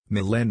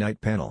Milan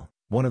Night Panel,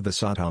 one of the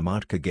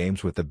Satamatka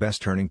games with the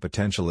best turning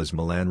potential is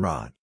Milan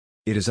Rot.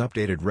 It is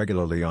updated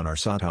regularly on our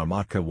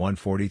Satamatka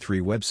 143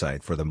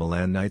 website for the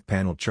Milan Night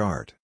Panel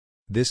chart.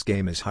 This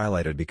game is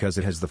highlighted because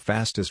it has the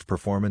fastest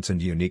performance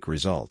and unique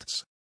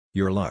results.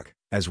 Your luck,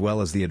 as well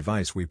as the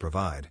advice we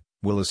provide,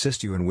 will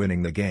assist you in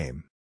winning the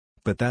game.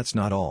 But that's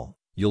not all,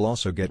 you'll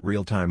also get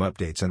real-time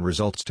updates and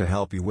results to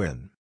help you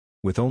win.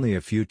 With only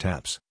a few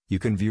taps, you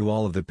can view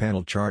all of the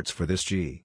panel charts for this G.